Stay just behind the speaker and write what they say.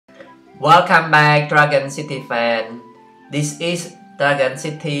Welcome back, Dragon City fan. This is Dragon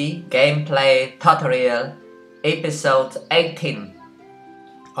City gameplay tutorial episode 18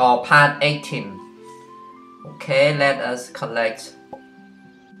 or part 18. Okay, let us collect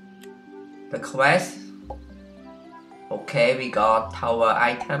the quest. Okay, we got tower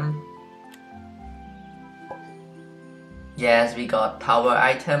item. Yes, we got tower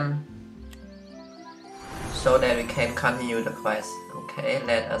item, so that we can continue the quest. Okay,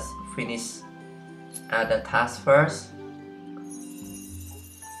 let us finish the task first.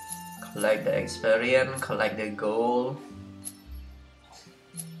 Collect the experience, collect the gold.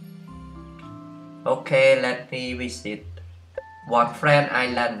 Okay, let me visit One Friend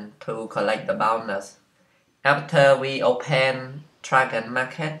Island to collect the bonus. After we open Dragon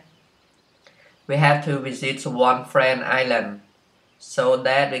Market, we have to visit One Friend Island so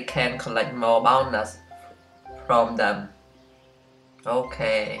that we can collect more bonus from them.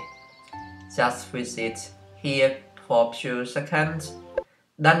 Okay, just visit here for a few seconds,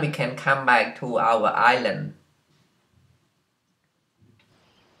 then we can come back to our island.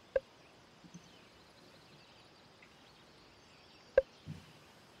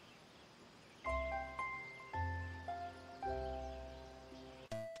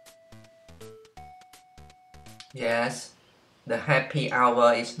 Yes, the happy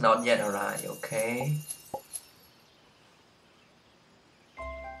hour is not yet arrived, okay?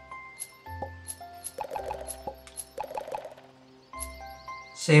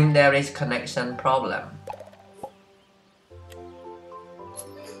 Seems there is connection problem.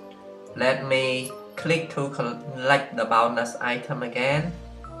 Let me click to collect the bonus item again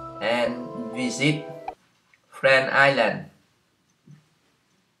and visit Friend Island.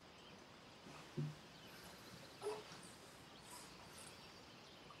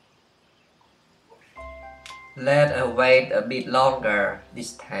 Let's wait a bit longer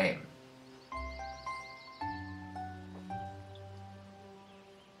this time.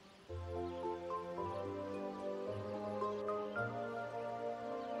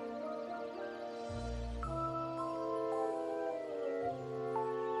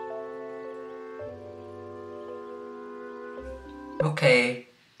 Okay,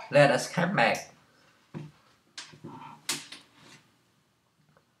 let us come back.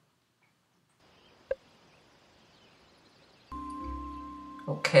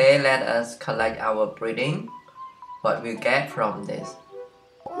 Okay, let us collect our breeding. What we get from this?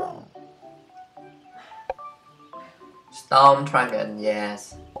 Storm Dragon,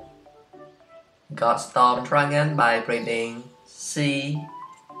 yes. Got Storm Dragon by breeding Sea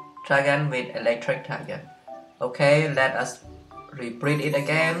Dragon with Electric Dragon. Okay, let us rebreed it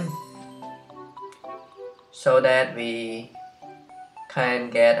again so that we can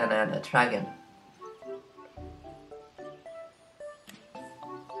get another dragon.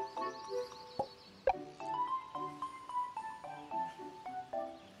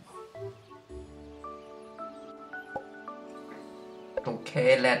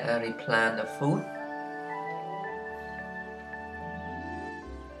 Okay, let us replant the food.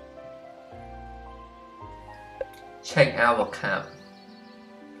 Check our camp.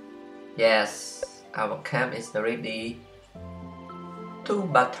 Yes, our camp is ready to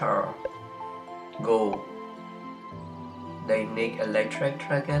battle. Go. They need electric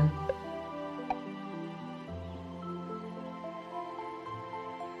dragon.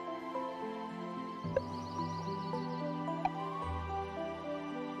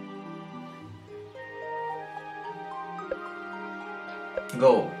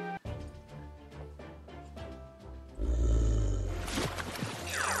 Go.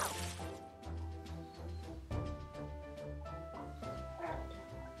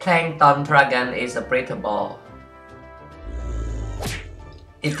 Plankton dragon is a breedable.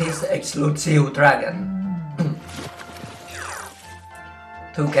 It is exclusive dragon.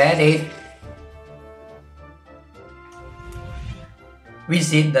 To get it,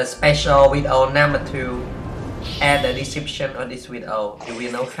 visit the special video number 2 at the description of this video. You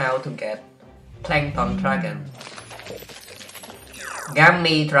will know how to get Plankton dragon.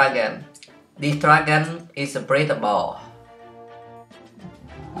 Gummy dragon. This dragon is a breedable.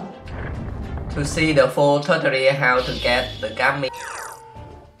 To see the full tutorial how to get the gummy.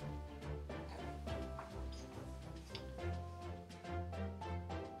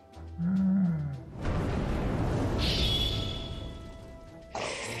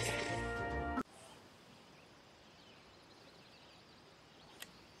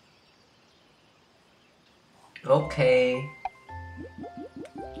 Okay.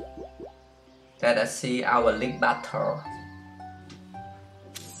 Let us see our league battle.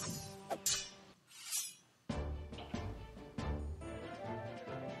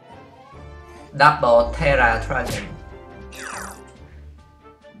 double Terra Dragon.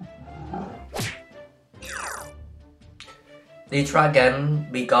 The dragon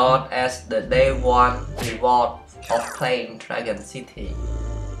we got as the day 1 reward of playing Dragon City.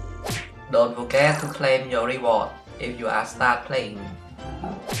 Don't forget to claim your reward if you are start playing.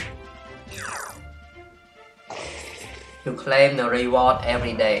 You claim the reward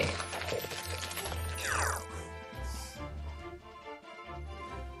every day.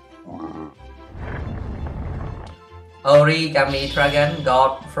 Origami Dragon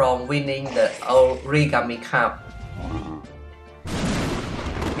got from winning the Origami Cup.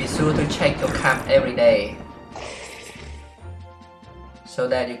 Be sure to check your cup every day so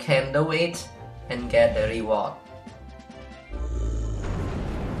that you can do it and get the reward.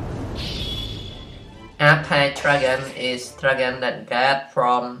 Aztec Dragon is dragon that get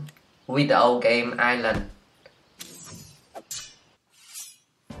from Video Game Island.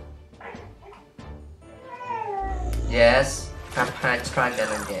 Yes, Aztec Dragon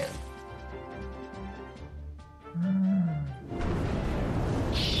again.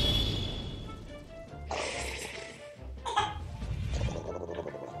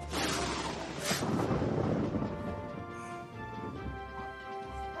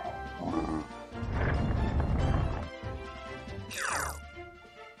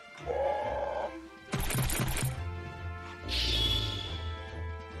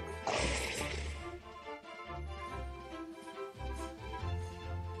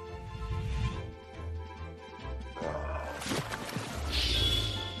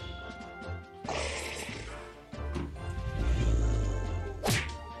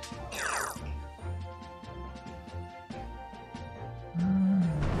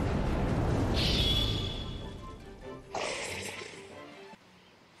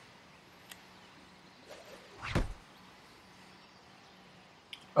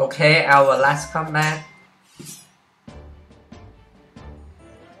 Okay, our last combat.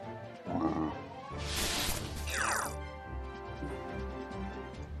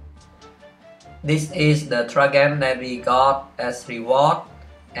 This is the dragon that we got as reward,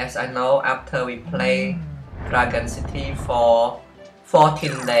 as I know after we play Dragon City for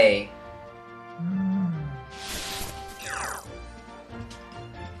 14 days.